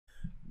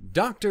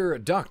Doctor,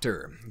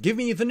 doctor, give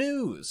me the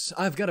news.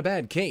 I've got a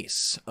bad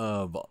case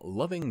of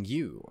loving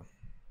you.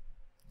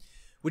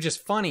 Which is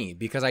funny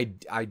because I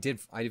did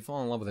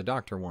fall in love with a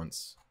doctor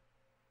once.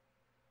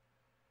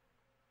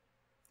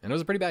 And it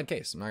was a pretty bad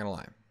case, I'm not gonna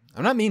lie.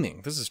 I'm not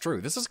memeing. This is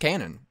true. This is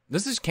canon.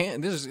 This is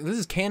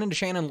canon to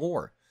Shannon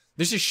lore.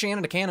 This is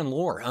Shannon to canon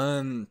lore.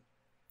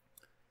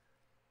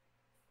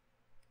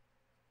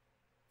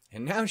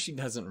 And now she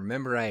doesn't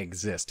remember I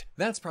exist.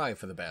 That's probably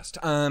for the best.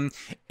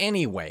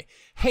 Anyway.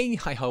 Hey,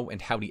 hi-ho,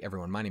 and howdy,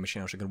 everyone. My name is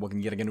Shannon Shook, and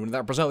welcome yet again to another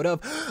episode of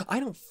I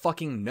Don't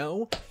Fucking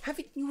Know.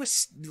 Haven't you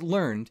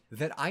learned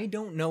that I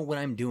don't know what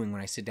I'm doing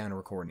when I sit down to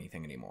record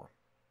anything anymore?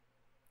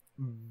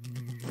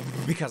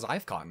 Because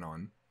I've caught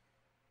on.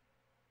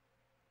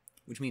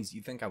 Which means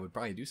you think I would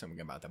probably do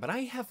something about that. But I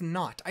have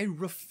not. I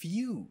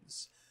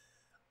refuse.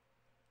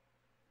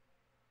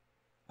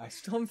 I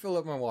still haven't filled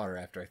up my water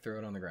after I threw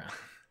it on the ground.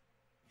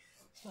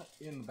 It's not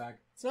in the back.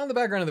 It's not in the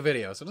background of the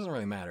video, so it doesn't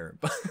really matter.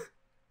 But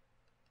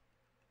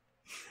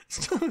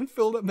still haven't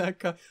filled up that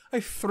cup. I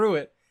threw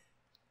it.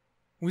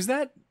 Was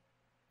that?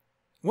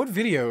 What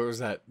video was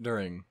that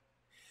during?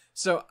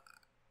 So,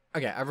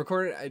 okay, I've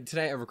recorded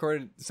today. I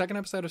recorded the second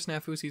episode of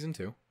Snafu Season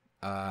 2.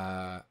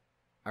 I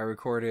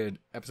recorded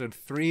episode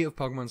 3 of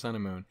Pokemon Sun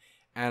and Moon,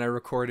 and I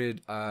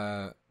recorded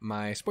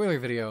my spoiler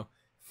video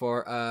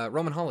for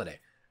Roman Holiday.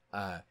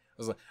 I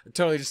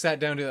totally just sat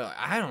down to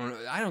I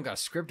don't got a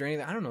script or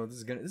anything. I don't know. This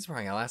is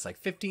probably gonna last like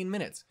 15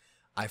 minutes.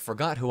 I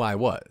forgot who I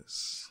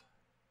was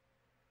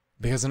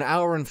because an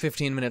hour and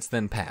 15 minutes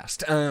then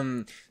passed.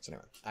 So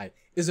anyway,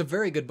 it's a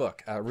very good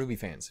book. Ruby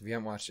fans, if you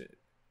haven't watched it,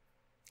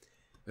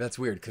 that's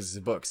weird because it's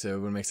a book, so it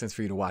would make sense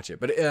for you to watch it.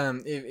 But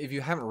if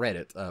you haven't read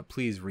it,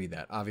 please read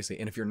that, obviously.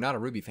 And if you're not a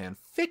Ruby fan,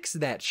 fix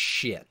that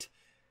shit,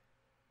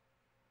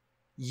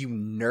 you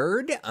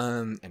nerd.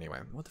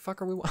 Anyway, what the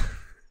fuck are we watching?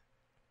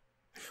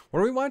 What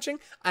are we watching?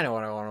 I know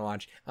what I want to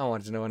watch. I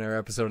want to know another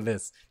episode of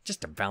this,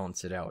 just to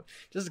balance it out.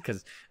 Just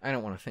because I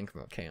don't want to think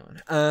about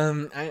Kaon.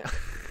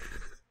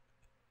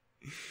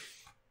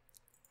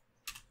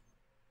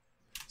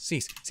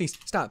 Cease,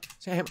 stop.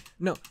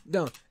 No,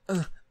 don't.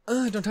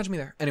 Don't touch me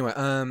there. Anyway,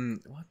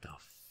 what the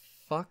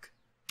fuck?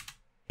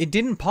 It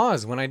didn't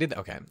pause when I did that.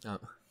 Okay.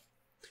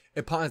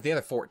 It paused the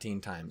other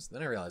 14 times.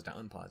 Then I realized I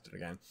unpaused it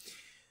again.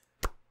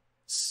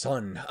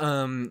 Son.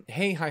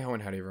 Hey, hi, ho,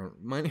 and howdy, everyone.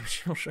 My name is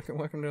Shannon Shook, and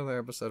welcome to another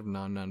episode of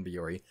Non Non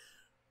Biyori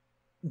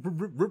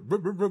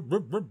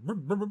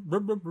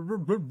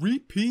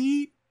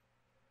Repeat.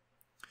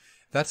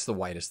 That's the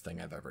whitest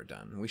thing I've ever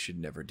done. We should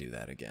never do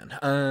that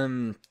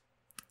again.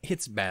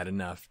 It's bad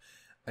enough.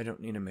 I don't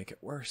need to make it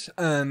worse.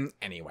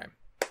 Anyway.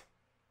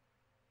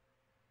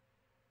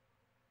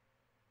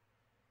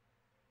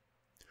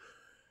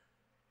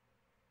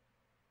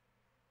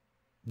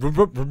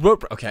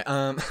 Okay,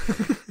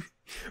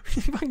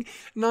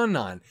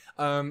 Non.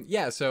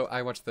 Yeah, so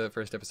I watched the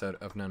first episode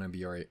of Non Non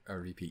Biyori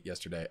Repeat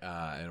yesterday,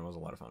 and it was a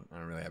lot of fun.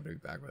 I'm really happy to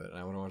be back with it, and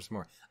I want to watch some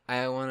more.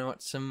 I want to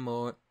watch some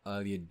more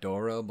of the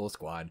adorable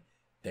squad.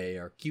 They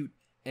are cute,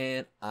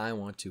 and I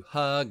want to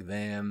hug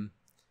them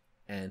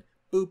and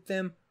boop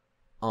them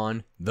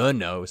on the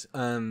nose.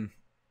 Anyway,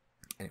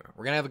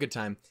 we're gonna have a good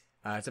time.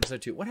 It's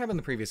episode 2. What happened in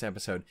the previous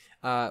episode?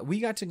 We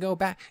gotta go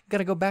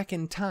back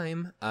in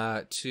time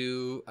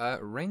to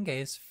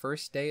Renge's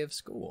first day of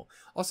school.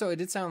 Also, it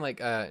did sound like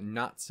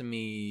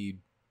Natsumi. It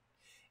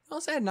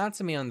also had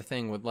Natsumi on the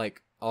thing with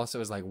like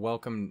also as like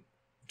welcome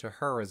to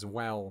her as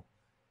well.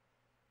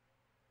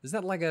 Is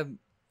that like a?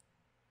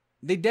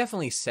 They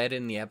definitely said it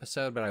in the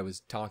episode, but I was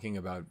talking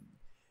about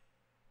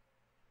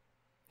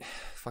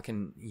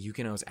fucking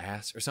Yukino's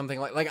ass or something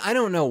like I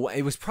don't know.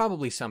 It was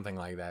probably something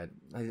like that.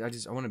 I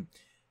want to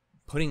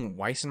putting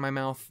Weiss in my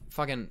mouth,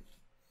 fucking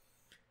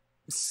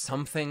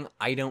something,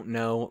 I don't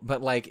know,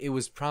 but like it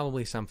was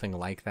probably something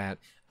like that.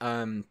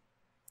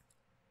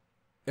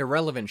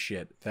 Irrelevant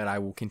shit that I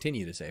will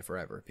continue to say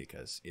forever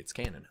because it's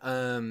canon.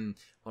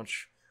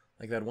 Much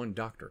like that one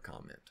doctor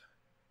comment.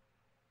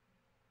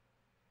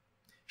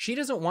 She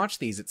doesn't watch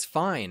these, it's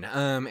fine.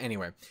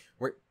 Anyway,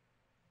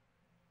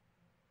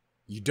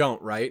 you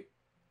don't, right?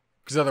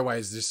 Because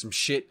otherwise there's some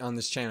shit on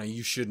this channel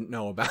you shouldn't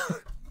know about.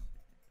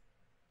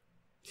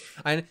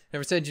 I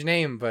never said your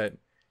name, but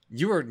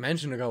you were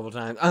mentioned a couple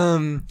times.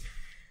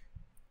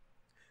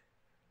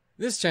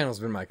 This channel's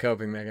been my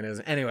coping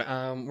mechanism. Anyway,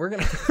 we're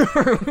gonna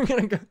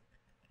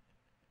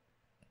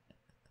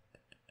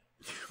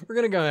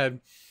go ahead.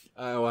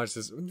 Watch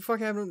this. What the fuck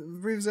happened in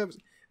the previous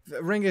episode?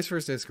 Renge's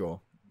first day of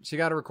school. She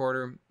got a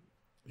recorder.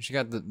 She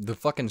got the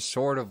fucking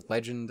Sword of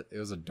Legend. It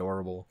was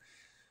adorable.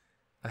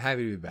 I'm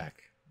happy to be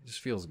back. It just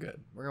feels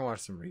good. We're gonna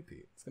watch some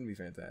repeat. It's gonna be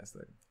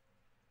fantastic.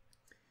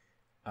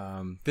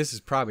 This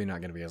is probably not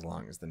going to be as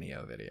long as the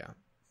Neo video.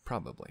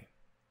 Probably.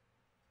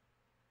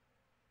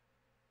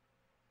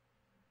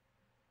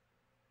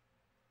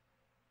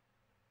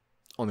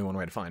 Only one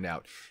way to find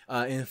out.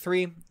 In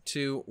 3,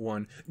 2,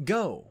 1,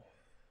 go!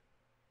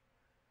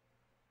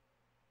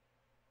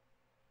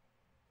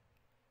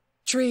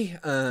 Tree!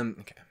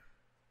 Okay.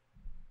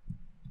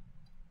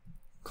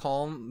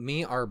 Call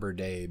me Arbor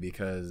Day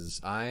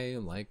because I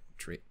like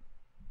tree.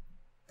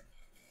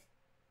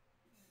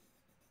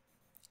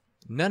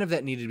 None of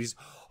that needed to be...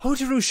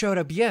 Hotaru showed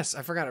up. Yes,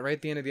 I forgot it right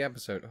at the end of the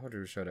episode.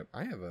 Hotaru showed up.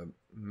 I have a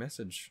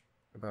message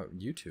about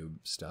YouTube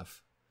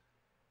stuff.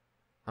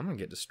 I'm going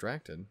to get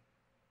distracted.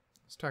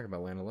 Let's talk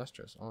about Land of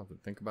Lustrous. I'll have to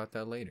think about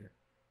that later.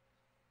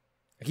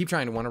 I keep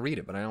trying to want to read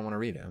it, but I don't want to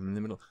read it. I'm in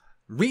the middle.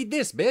 Read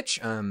this, bitch!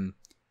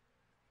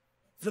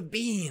 The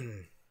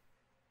Bean.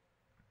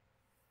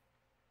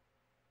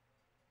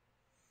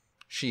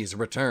 She's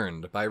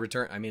returned. By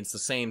return, I mean it's the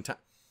same time.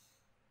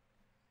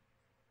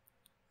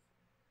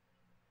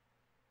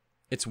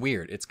 It's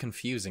weird. It's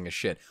confusing as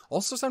shit.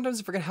 Also, sometimes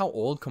I forget how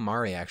old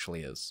Komari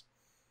actually is.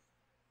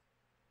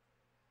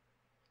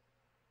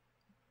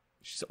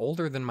 She's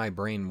older than my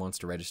brain wants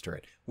to register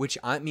it, which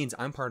means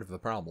I'm part of the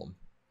problem,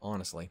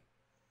 honestly.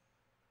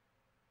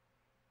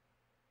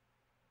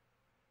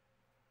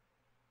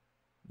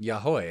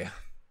 Yahoy.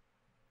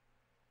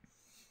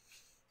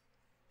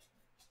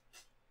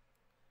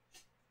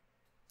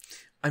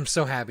 I'm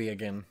so happy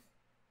again.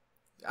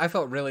 I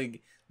felt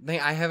really...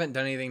 I haven't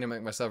done anything to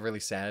make myself really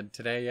sad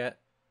today yet,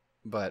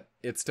 but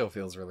it still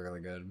feels really,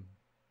 really good.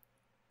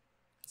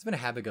 It's been a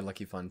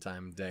happy-go-lucky fun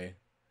time day.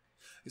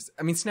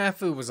 I mean,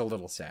 Snafu was a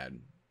little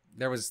sad.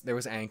 There was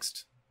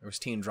angst. There was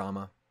teen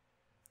drama.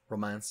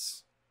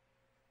 Romance.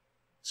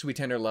 Sweet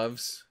tender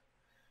loves.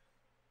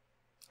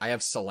 I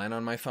have Selene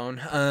on my phone.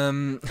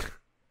 I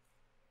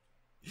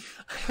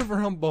have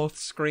her on both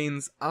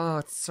screens. Oh,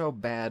 it's so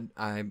bad.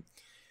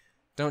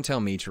 Don't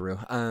tell me,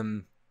 Chiru.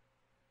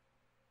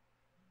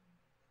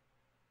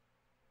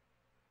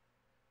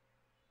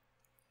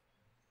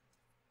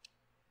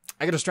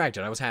 I got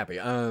distracted. I was happy.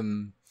 I've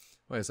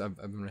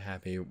been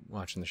happy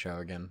watching the show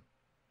again.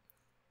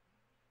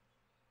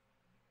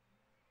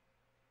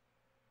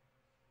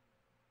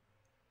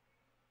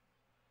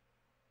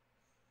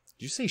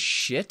 Did you say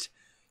shit?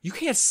 You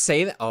can't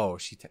say that. Oh,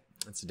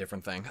 that's a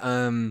different thing.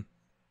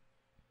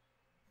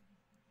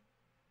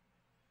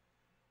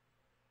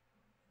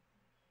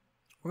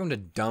 Welcome to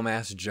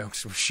Dumbass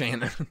Jokes with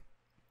Shannon.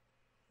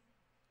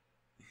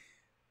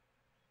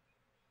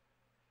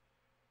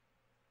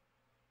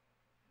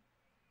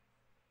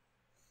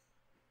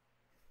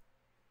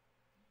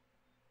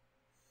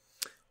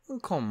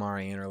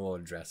 Komari in her little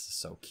dress is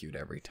so cute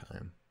every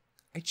time.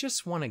 I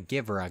just want to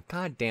give her a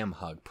goddamn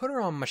hug. Put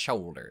her on my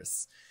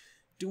shoulders.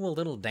 Do a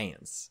little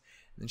dance.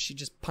 And then she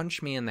just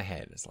punched me in the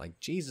head. It's like,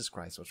 Jesus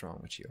Christ, what's wrong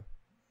with you?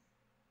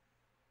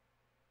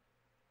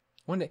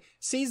 One day,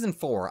 season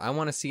 4, I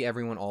want to see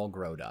everyone all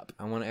growed up.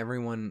 I want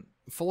everyone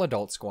full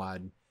adult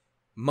squad.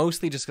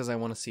 Mostly just because I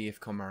want to see if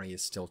Komari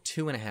is still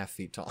 2.5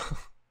 feet tall.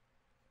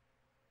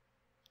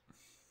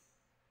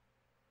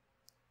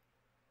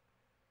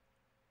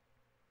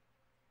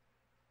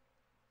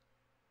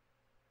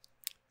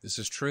 This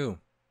is true.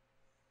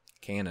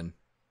 Canon.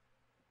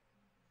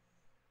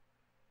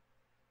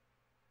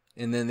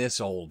 And then this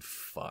old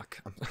fuck.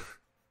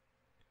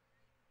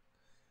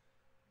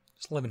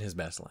 Just living his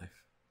best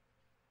life.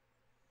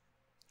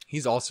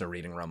 He's also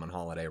reading Roman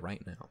Holiday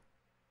right now.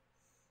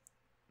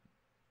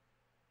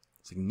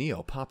 It's like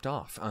Neo popped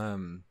off.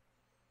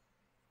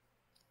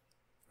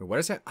 What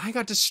is that? I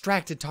got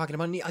distracted talking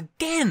about Neo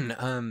again.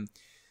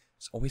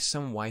 There's always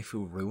some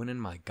waifu ruining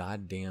my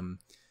goddamn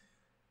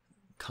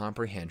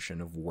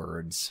comprehension of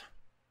words.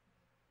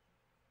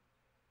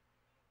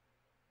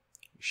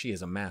 She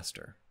is a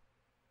master.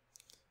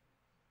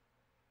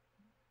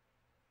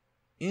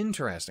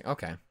 Interesting.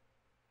 Okay.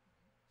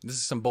 This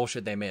is some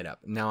bullshit they made up.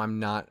 Now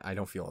I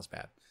don't feel as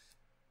bad.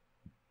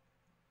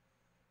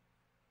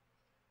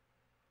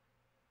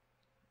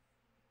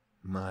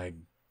 My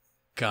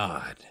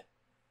God.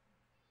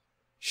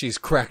 She's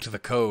cracked the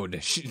code.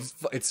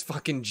 It's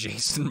fucking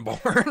Jason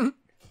Bourne.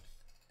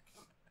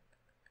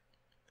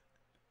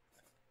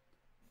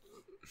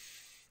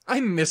 I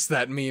missed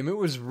that meme. It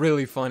was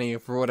really funny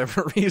for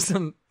whatever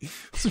reason. It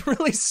was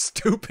really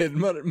stupid,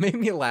 but it made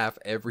me laugh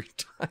every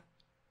time.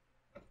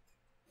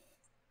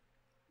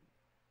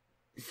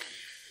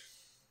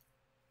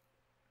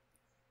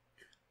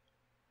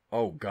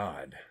 Oh,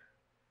 God.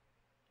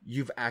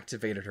 You've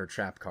activated her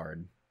trap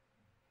card.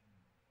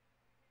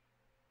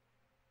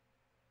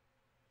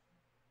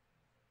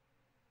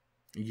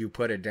 You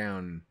put it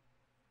down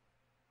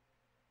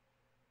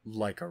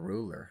like a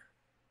ruler.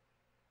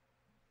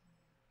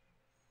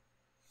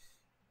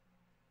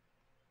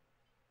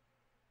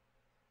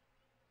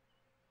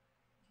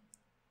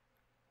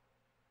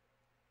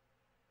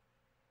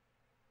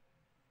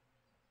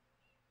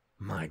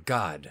 My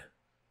God.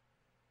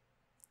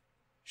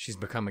 She's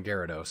become a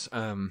Gyarados.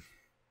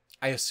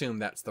 I assume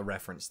that's the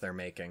reference they're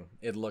making.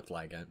 It looked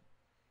like it.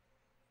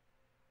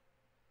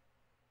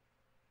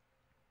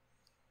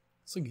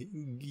 It's like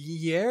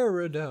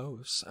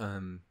Gyarados.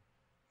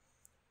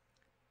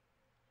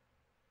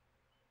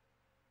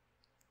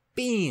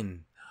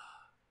 Bean.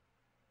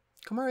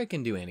 Komari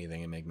can do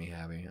anything and make me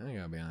happy. I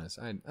gotta be honest.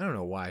 I don't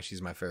know why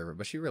she's my favorite,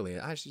 but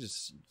she's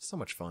just so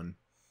much fun.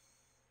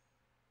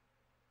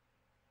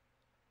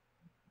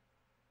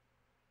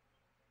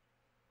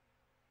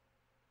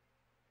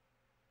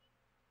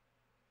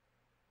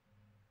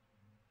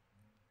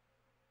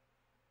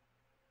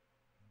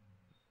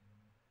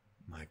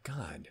 my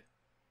god.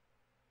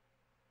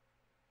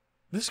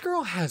 This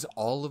girl has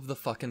all of the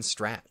fucking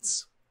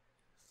strats.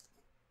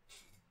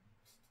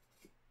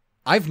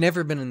 I've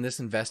never been this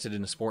invested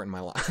in a sport in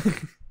my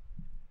life.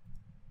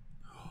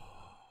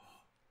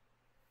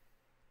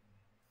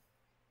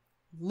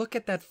 Look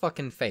at that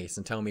fucking face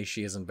and tell me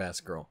she isn't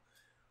best girl.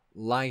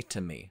 Lie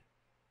to me.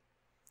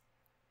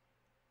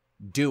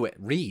 Do it.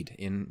 Read,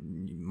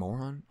 in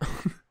moron. I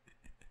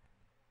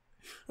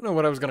don't know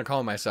what I was going to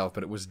call myself,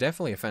 but it was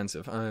definitely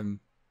offensive.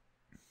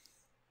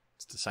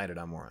 It's decided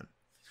I'm moron.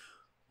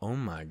 Oh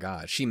my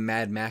god. She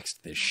Mad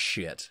Maxed this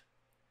shit.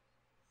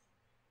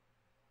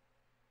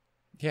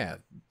 Yeah,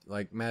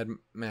 like Mad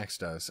Max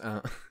does.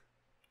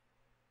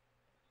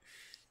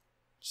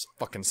 Just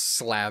fucking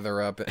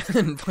slather up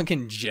and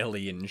fucking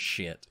jelly and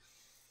shit.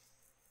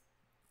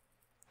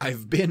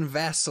 I've been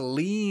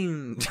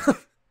Vaselined. Oh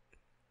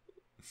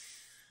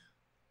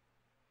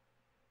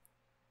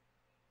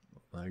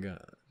my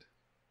god.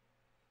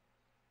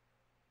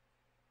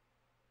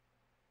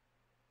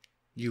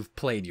 You've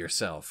played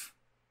yourself.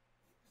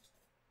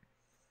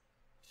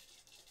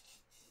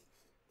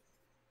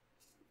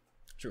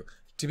 True.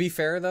 To be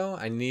fair, though,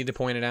 I need to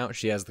point it out,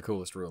 she has the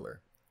coolest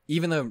ruler.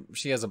 Even though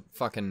she has a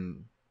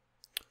fucking...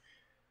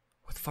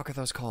 What the fuck are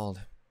those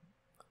called?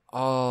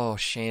 Oh,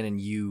 Shannon,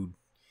 you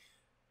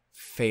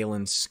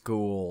failing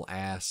school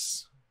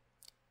ass.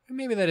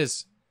 Maybe that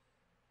is...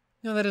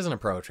 No, that isn't a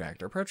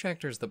protractor. A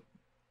protractor is the...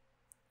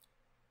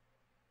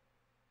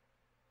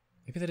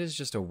 Maybe that is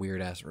just a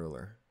weird-ass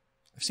ruler.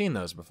 I've seen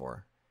those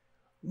before.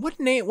 What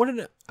name... What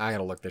did... I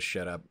gotta look this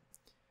shit up.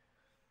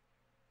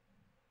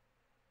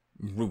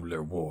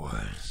 Ruler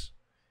Wars.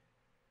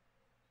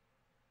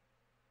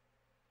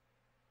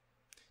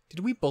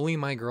 Did we bully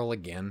my girl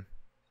again?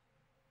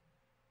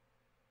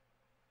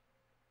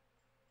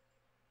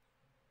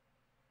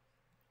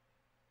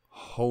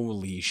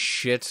 Holy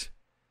shit.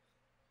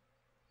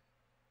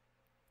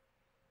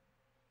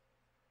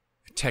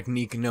 A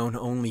technique known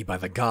only by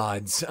the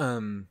gods.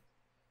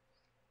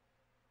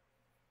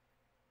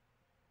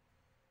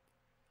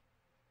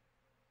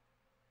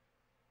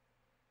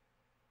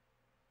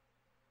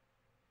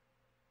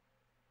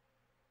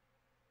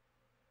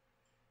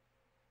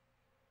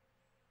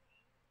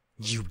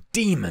 You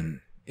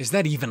demon! Is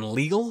that even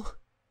legal?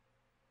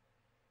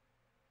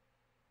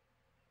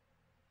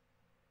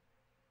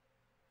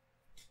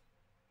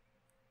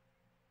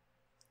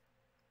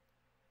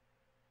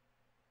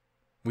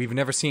 We've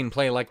never seen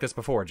play like this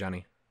before,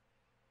 Johnny.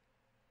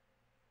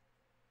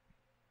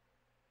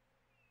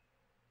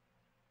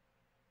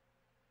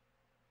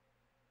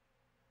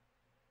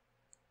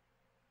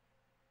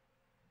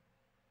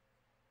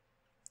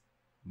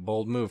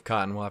 Bold move,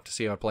 Cotton. We'll have to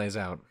see how it plays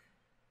out.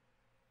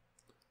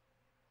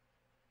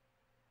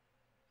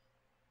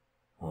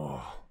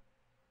 Oh.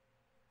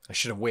 I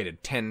should have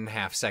waited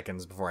 10.5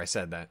 seconds before I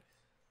said that.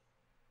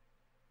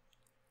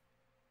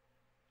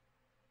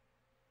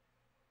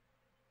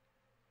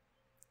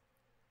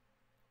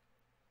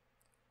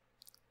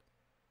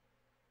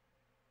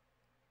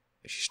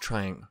 She's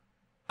trying.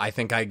 I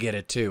think I get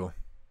it too.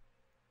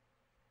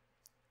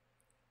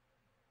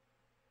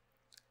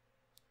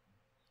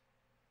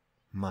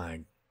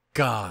 My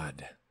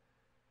God.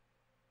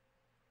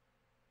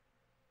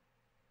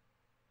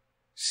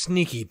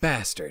 Sneaky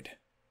bastard.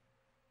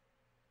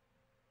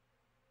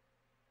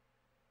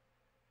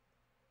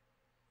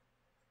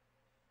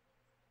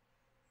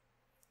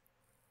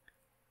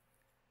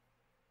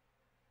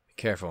 Be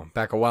careful.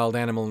 Back a wild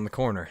animal in the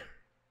corner.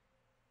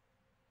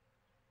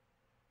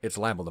 It's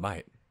liable to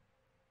bite.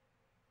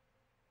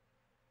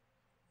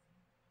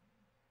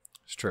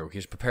 It's true.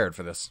 He's prepared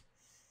for this.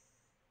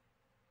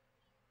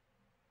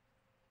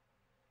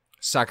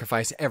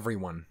 Sacrifice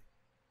everyone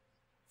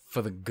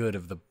for the good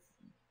of the...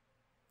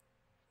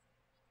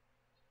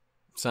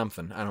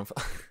 something. I don't...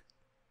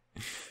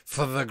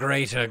 for the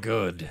greater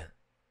good.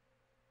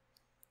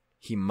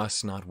 He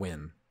must not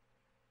win.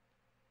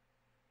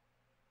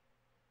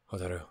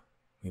 Hotaru,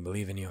 we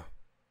believe in you.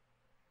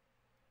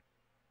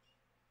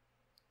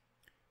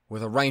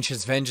 With a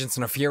righteous vengeance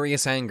and a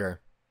furious anger.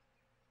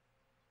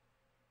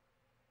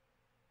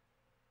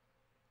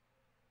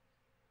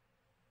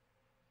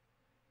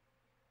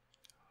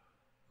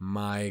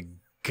 My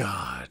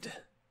God.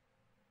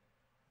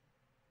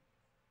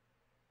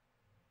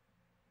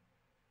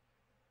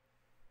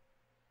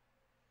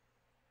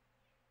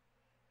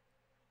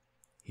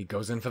 He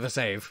goes in for the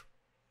save.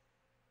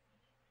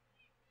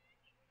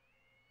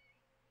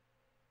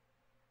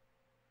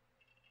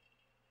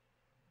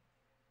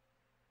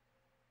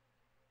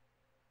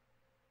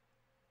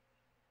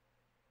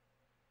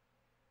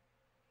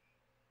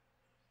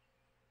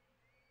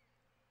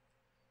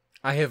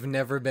 I have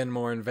never been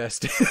more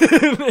invested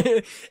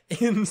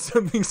in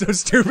something so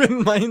stupid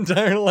in my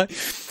entire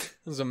life.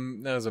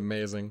 That was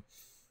amazing.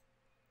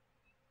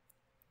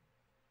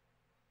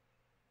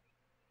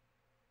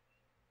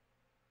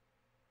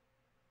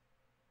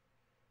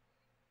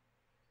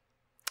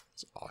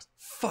 It's awesome.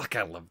 Fuck,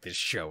 I love this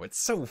show. It's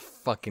so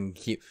fucking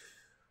cute.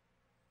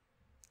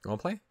 You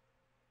wanna play?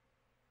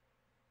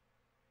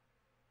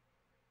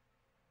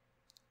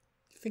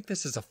 think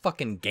this is a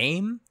fucking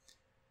game?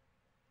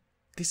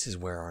 This is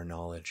where our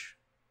knowledge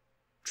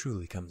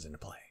truly comes into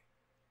play.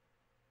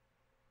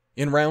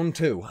 In round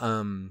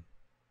 2,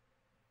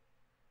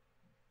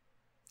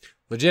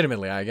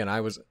 legitimately,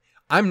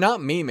 I'm not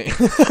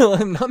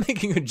memeing. I'm not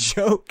making a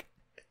joke.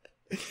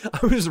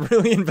 I was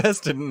really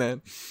invested in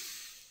that.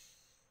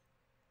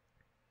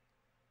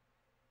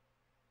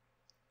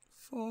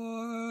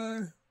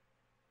 4.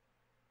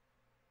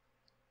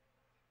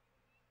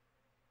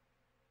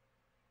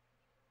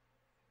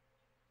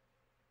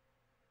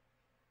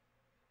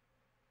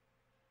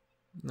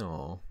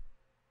 No.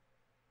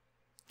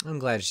 I'm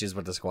glad she's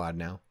with the squad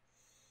now.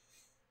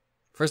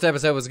 First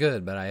episode was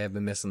good, but I have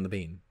been missing the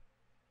bean.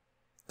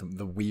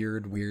 The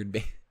weird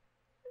bean.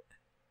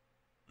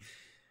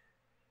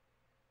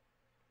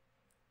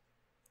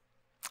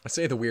 I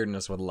say the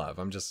weirdness with love.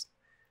 I'm just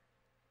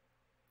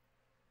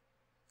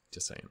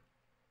saying.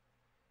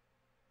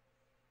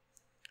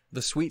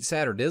 The sweet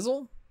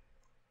Saturdizzle?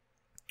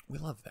 We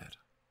love that.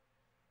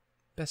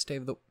 Best day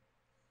of the...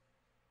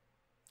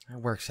 I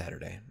work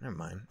Saturday. Never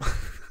mind.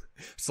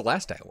 It's the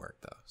last day I work,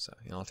 though, so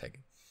I'll take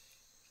it.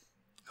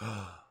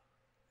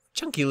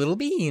 Chunky little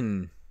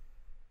bean.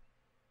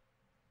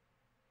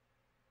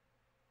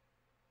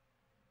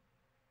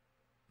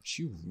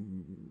 You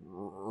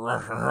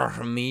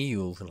me,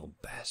 you little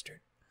bastard.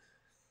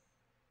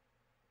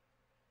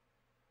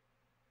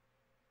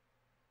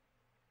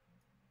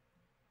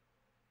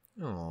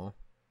 Oh.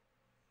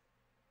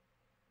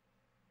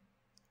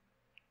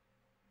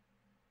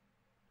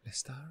 The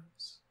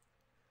stars?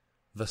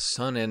 The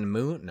sun and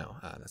moon? No,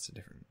 that's a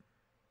different...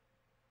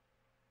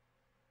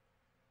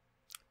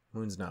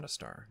 Moon's not a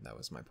star. That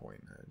was my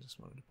point. I just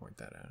wanted to point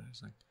that out. I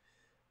was like,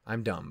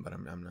 I'm dumb, but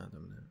I'm not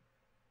dumb.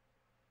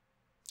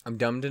 I'm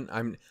dumb.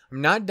 I'm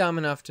not dumb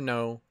enough to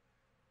know.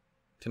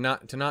 To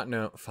not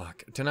know.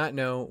 Fuck. To not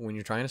know when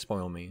you're trying to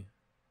spoil me.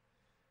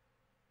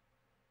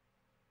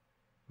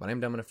 But I'm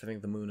dumb enough to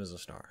think the moon is a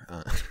star.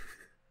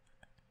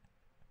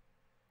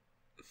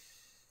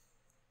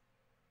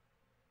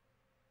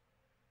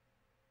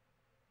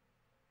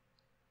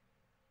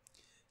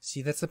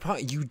 See, that's the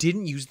problem. You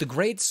didn't use the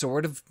great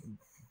sword of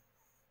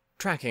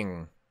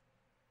tracking.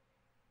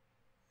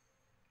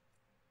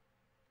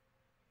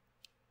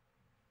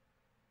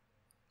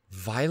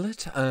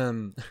 Violet?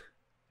 And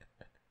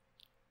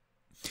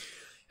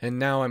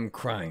now I'm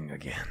crying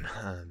again.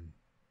 I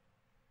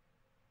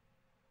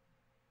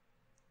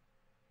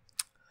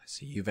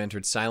see you've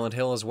entered Silent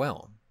Hill as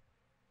well.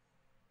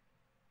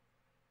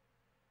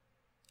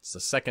 It's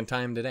the second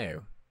time today.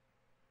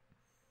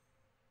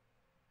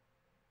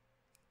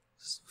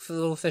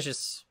 Little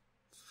fishes.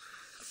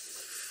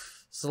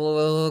 It's a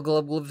little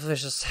glub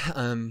fishes.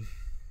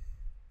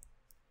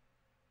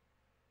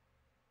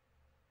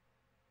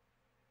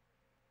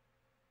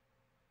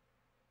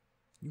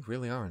 You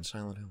really are in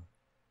Silent Hill.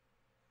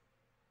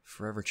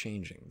 Forever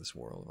changing this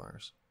world of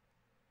ours.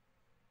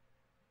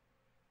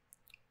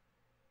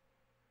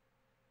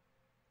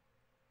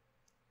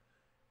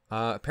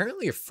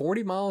 Apparently you're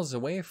 40 miles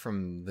away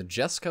from the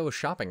Jesco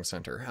shopping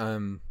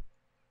center.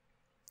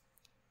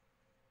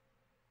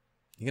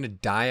 You're gonna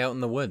die out in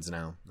the woods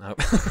now.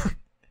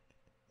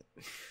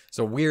 It's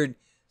a weird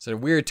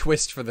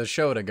twist for the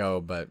show to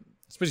go, but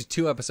especially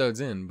 2 episodes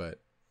in,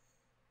 but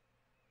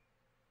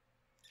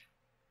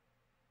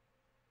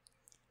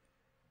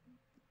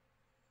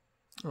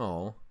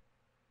oh,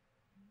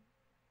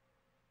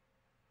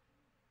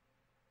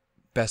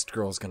 best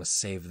girl's gonna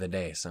save the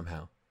day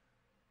somehow.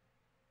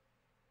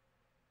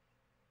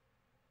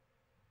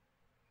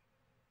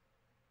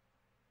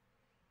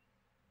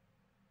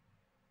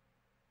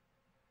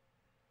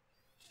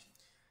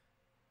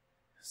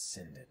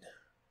 Ascended.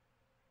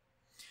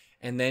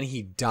 And then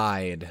he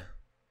died.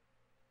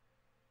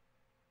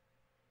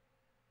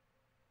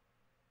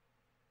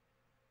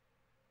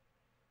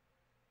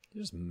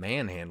 You're just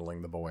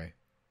manhandling the boy.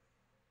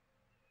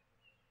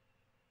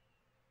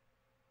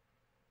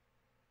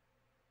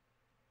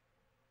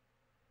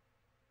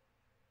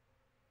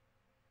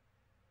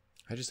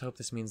 I just hope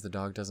this means the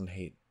dog doesn't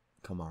hate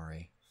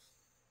Komari.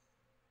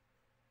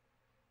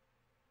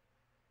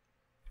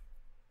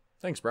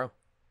 Thanks, bro.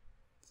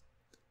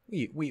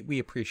 We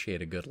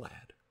appreciate a good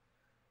lad.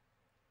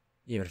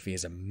 Even if he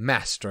is a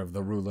master of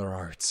the ruler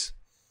arts.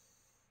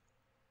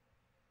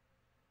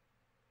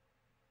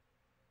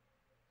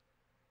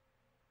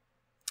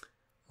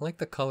 I like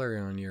the color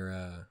on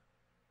your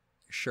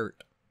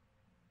shirt.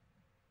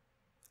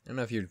 I don't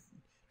know if you're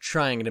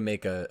trying to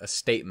make a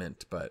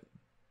statement, but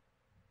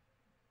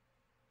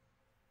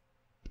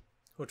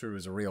Hotru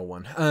is a real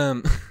one.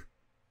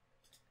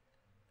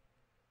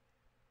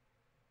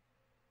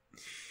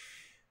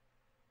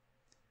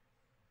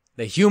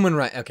 The human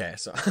right. Okay,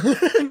 so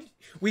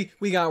we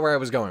got where I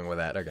was going with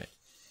that. Okay.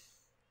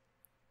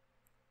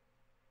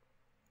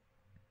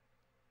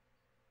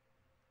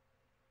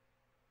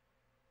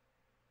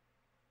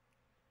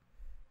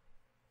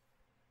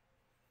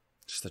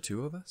 Just the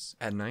 2 of us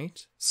at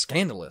night?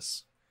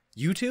 Scandalous.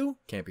 You 2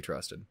 can't be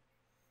trusted.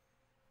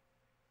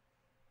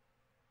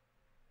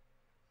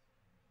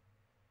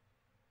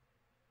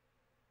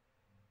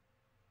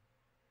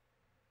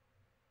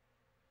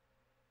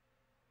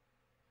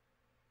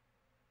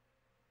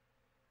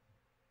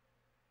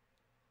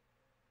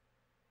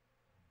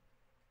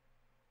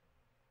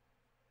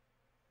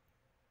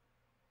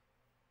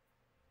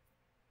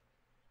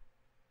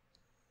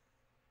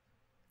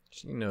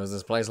 She knows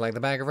this place like the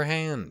back of her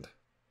hand.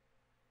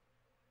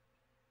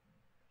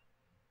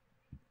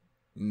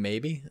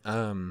 Maybe.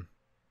 I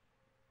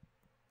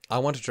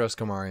want to trust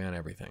Komari on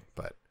everything,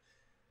 but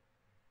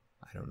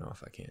I don't know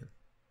if I can.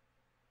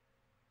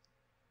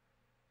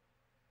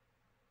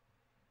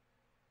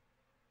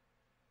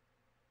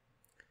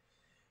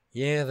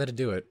 Yeah, that'd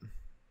do it.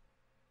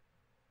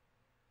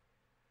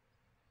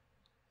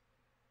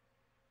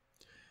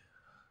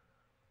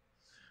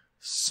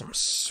 Some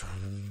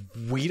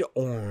sweet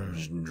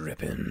orange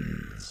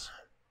drippings.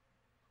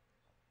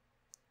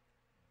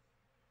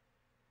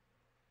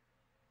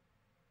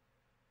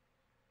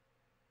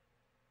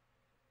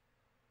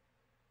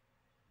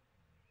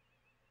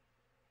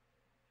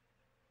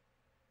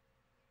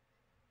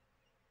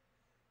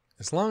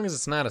 As long as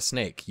it's not a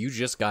snake, you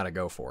just gotta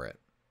go for it.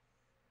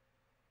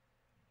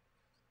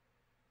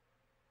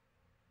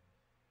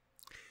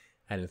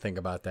 I didn't think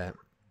about that.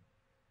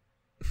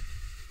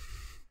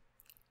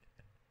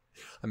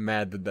 I'm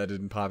mad that that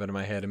didn't pop into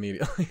my head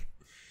immediately.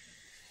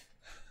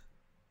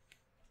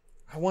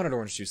 I wanted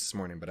orange juice this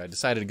morning, but I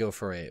decided to go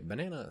for a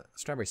banana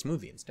strawberry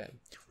smoothie instead,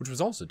 which was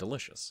also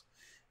delicious.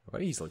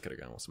 But I easily could have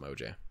gone with some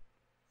OJ.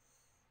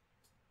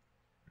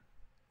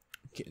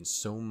 Getting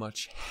so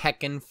much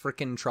heckin'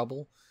 frickin'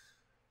 trouble.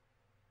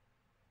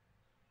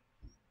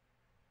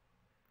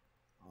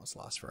 Oh, it's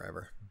lost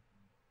forever.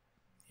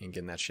 Ain't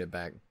getting that shit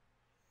back.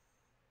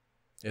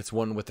 It's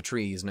one with the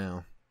trees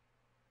now.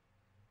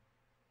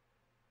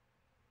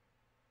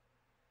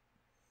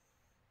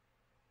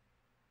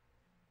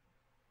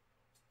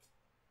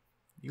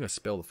 You gonna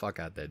spill the fuck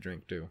out that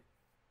drink too.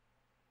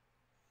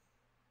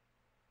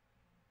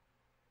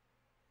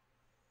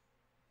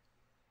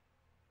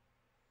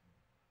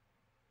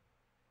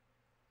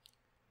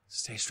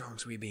 Stay strong,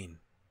 sweet bean.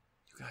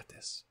 You got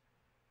this.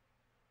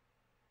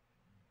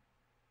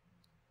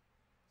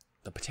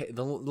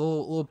 The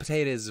little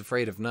potato is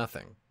afraid of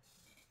nothing.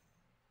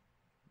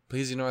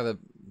 Please ignore the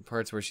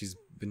parts where she's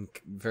been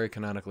very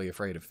canonically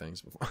afraid of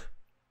things before.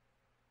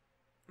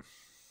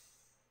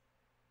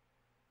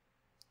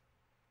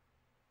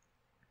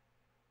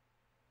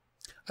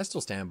 I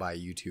still stand by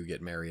you two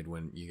get married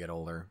when you get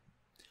older.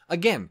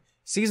 Again,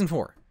 season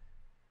 4.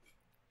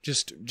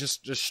 Just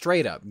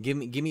straight up. Give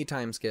me a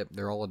time skip.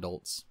 They're all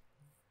adults.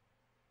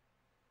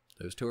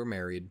 Those two are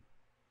married.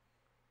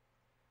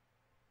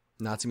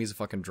 Natsumi's a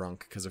fucking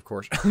drunk, because of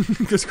course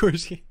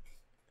he...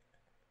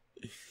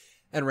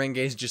 And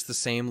Renge's just the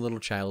same little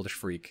childish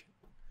freak.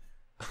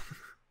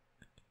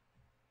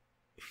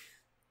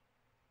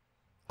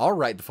 I'll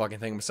write the fucking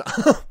thing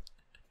myself.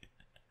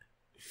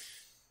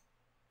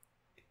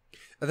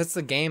 That's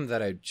the game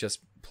that I just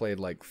played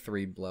like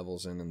 3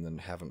 levels in and then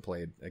haven't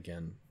played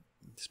again,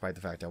 despite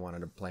the fact I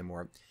wanted to play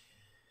more.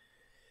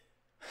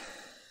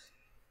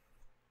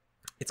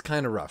 It's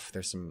kind of rough.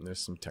 There's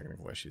some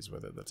technical issues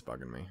with it that's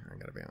bugging me. I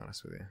gotta be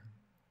honest with you.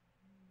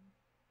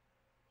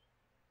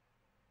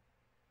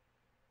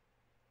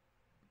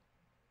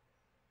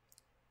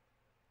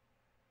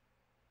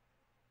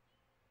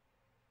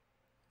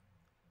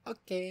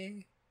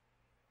 Okay.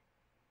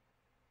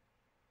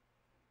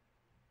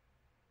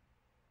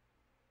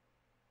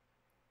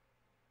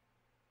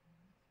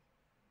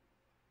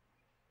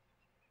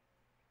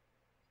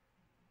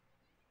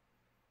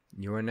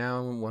 You are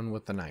now one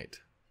with the night.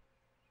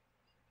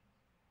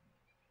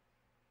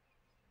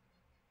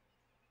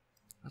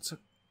 That's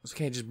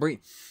okay, just breathe.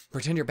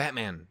 Pretend you're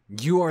Batman.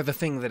 You are the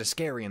thing that is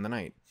scary in the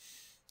night.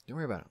 Don't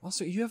worry about it.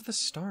 Also, you have the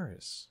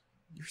stars.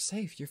 You're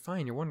safe. You're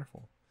fine. You're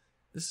wonderful.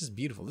 This is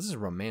beautiful. This is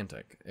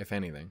romantic, if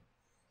anything.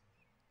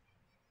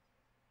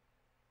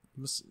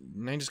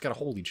 Now you just gotta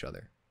hold each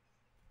other.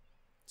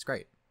 It's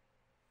great.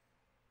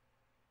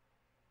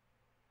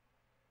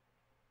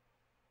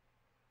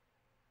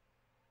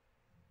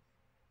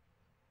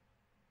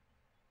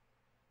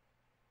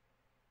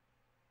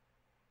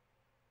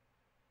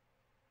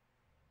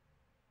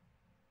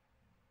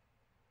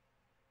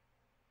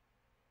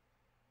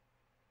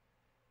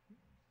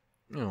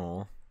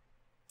 Oh,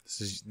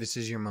 this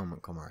is your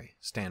moment, Komari.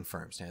 Stand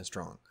firm, stand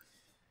strong.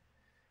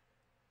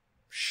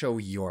 Show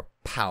your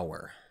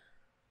power.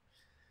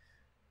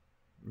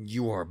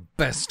 You are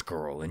best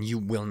girl, and you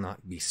will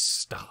not be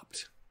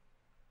stopped.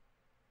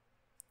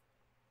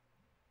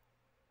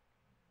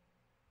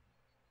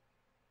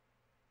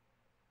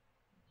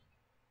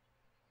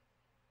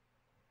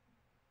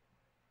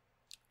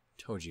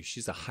 Told you,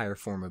 she's a higher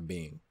form of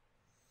being.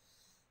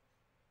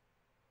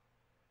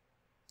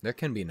 There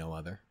can be no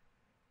other.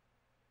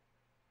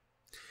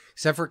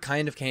 Except for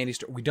kind of Candy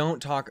Store. We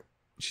don't talk...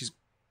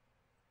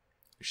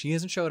 She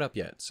hasn't showed up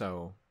yet,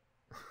 so...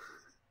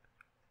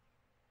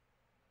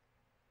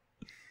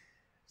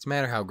 It's a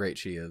matter how great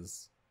she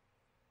is.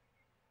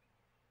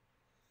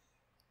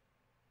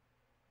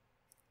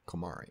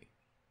 Komari.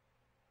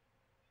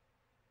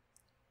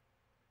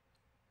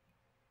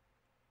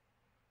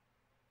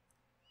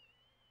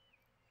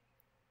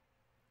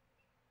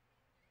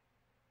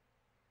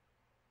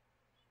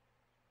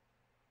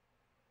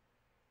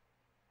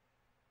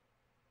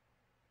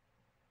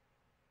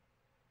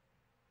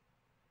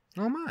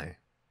 Oh my.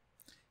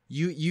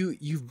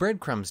 You've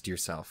breadcrumbs to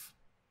yourself.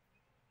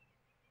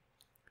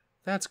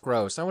 That's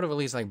gross. I would have at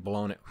least, like,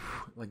 blown it.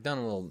 Like, done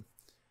a little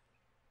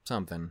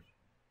something.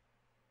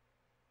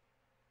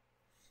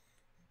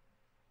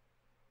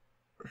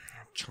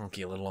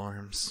 Chunky little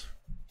arms.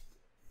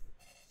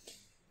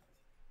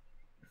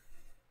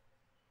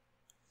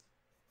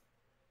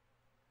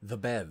 The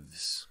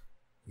Bevs.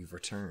 We've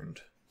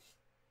returned.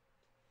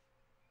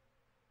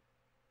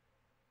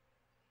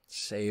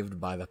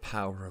 Saved by the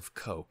power of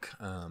Coke.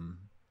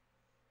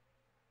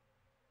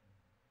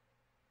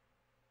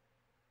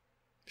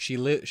 She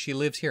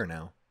lives here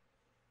now.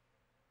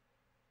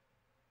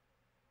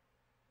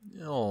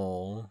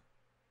 Oh.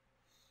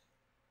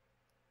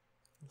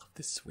 Love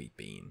this sweet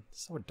bean.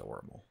 So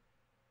adorable.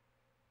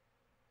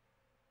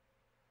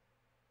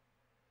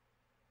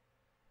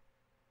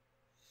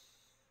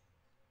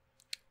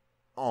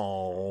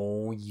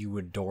 Oh, you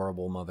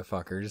adorable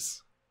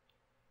motherfuckers.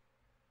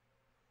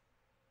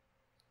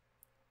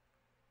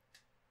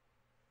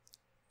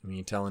 You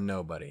ain't telling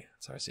nobody.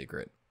 It's our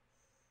secret.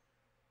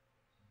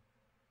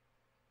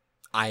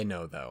 I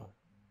know, though.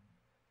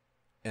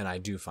 And I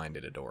do find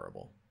it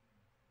adorable.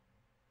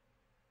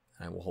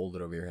 I will hold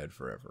it over your head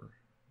forever.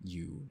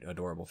 You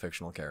adorable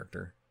fictional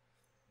character.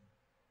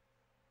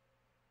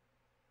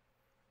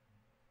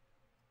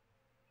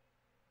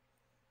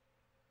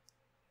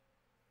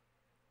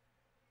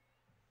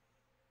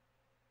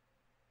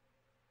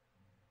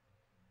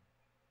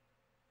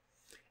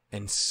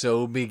 And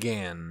so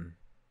began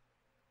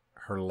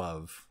her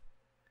love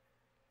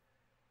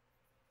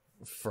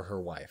for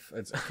her wife.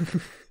 It's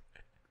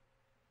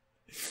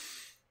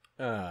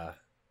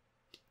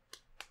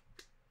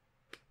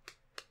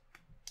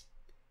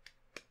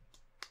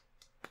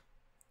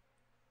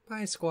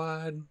Bye,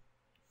 squad.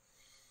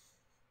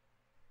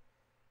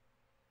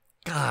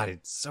 God,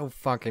 it's so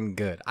fucking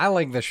good. I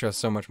like this show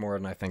so much more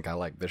than I think I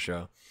like this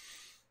show.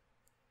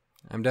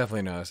 I'm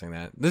definitely noticing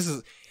that. This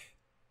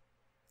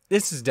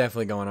is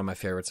definitely going on my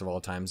favorites of all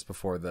times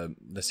before the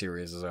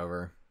series is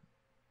over.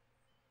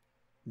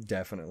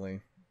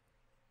 Definitely.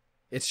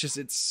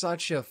 It's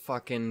such a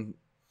fucking...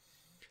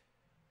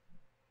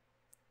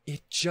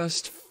 It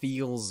just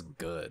feels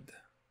good.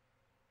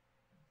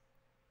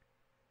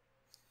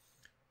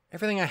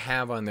 Everything I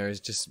have on there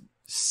is just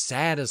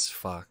sad as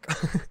fuck.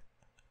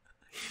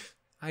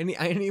 I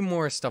need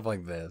more stuff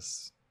like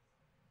this.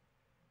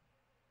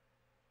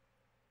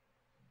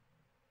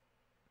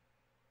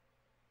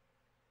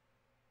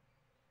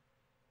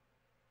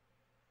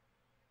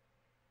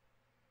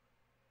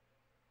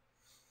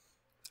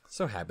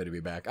 So happy to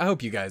be back. I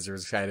hope you guys are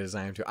as excited as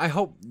I am too. I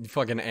hope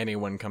fucking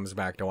anyone comes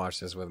back to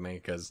watch this with me,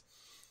 because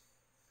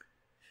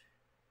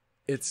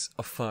it's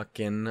a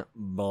fucking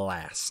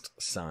blast,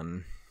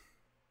 son.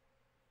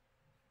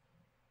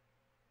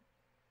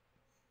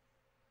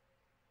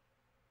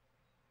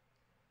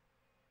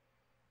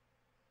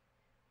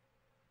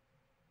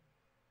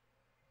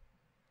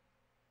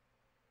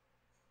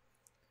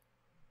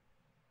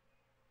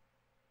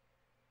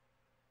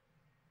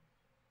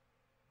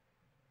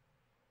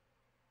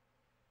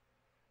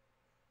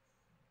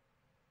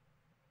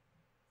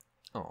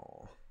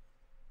 Oh.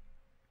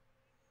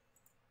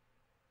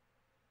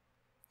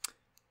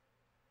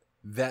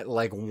 That,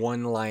 like,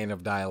 one line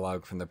of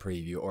dialogue from the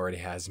preview already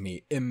has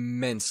me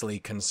immensely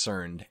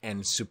concerned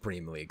and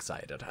supremely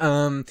excited.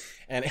 And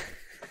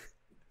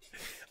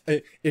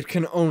it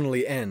can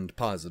only end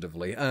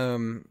positively,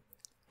 and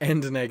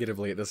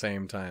negatively at the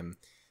same time.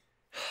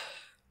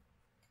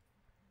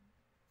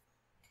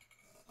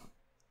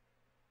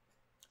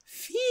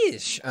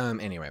 Fish!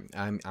 Anyway,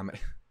 I'm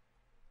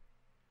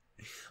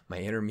my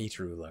inner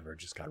Mitru lover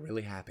just got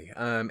really happy.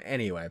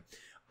 Anyway,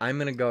 I'm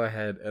gonna go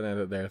ahead and end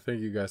it there.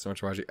 Thank you guys so much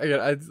for watching. Again,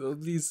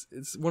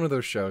 it's one of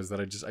those shows that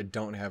I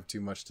don't have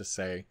too much to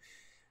say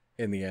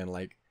in the end.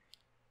 Like,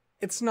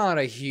 it's not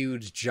a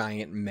huge,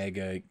 giant,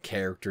 mega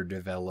character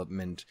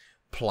development,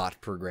 plot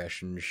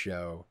progression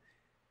show,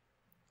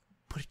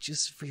 but it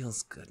just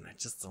feels good, and I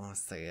just want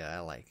to say I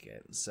like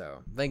it.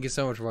 So, thank you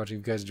so much for watching.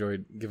 If you guys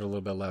enjoyed, give it a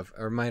little bit of love.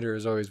 A reminder,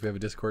 as always, we have a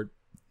Discord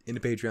in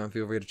the Patreon.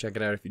 Feel free to check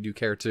it out if you do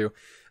care to.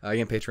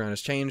 Again, Patreon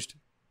has changed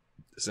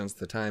since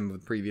the time of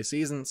the previous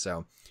season,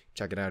 so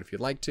check it out if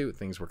you'd like to.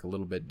 Things work a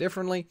little bit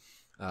differently.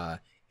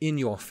 In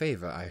your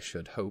favor, I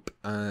should hope.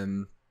 Yeah,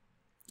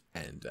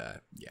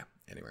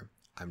 anyway,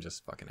 I'm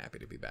just fucking happy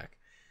to be back.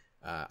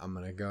 I'm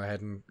gonna go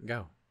ahead and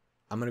go.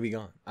 I'm gonna be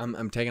gone.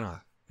 I'm taking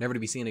off. Never to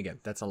be seen again.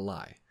 That's a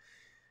lie.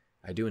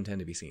 I do intend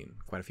to be seen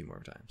quite a few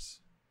more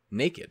times.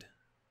 Naked.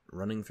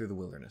 Running through the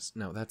wilderness.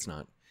 No, that's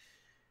not.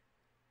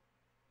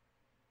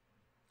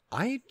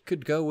 I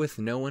could go with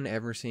no one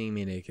ever seeing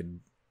me naked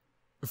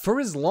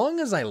for as long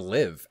as I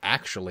live,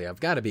 actually. I've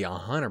got to be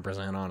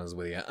 100% honest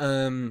with you.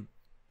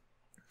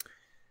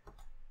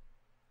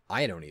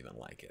 I don't even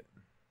like it.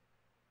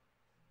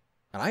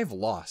 And I've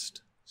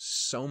lost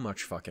so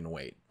much fucking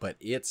weight, but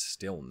it's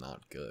still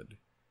not good.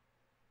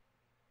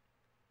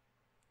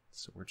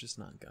 So we're just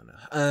not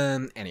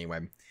gonna.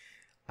 Anyway,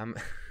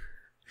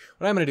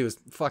 What I'm gonna do is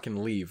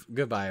fucking leave.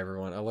 Goodbye,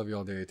 everyone. I love you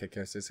all dearly. Take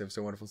care. Stay safe.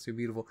 So wonderful. So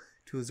beautiful.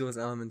 To those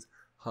elements.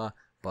 Ha.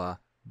 Ba.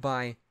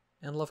 Bye.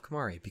 And love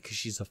Komari because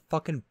she's a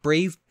fucking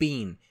brave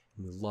bean.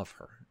 And we love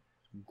her.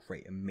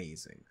 Great.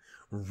 Amazing.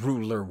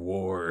 Ruler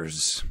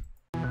Wars.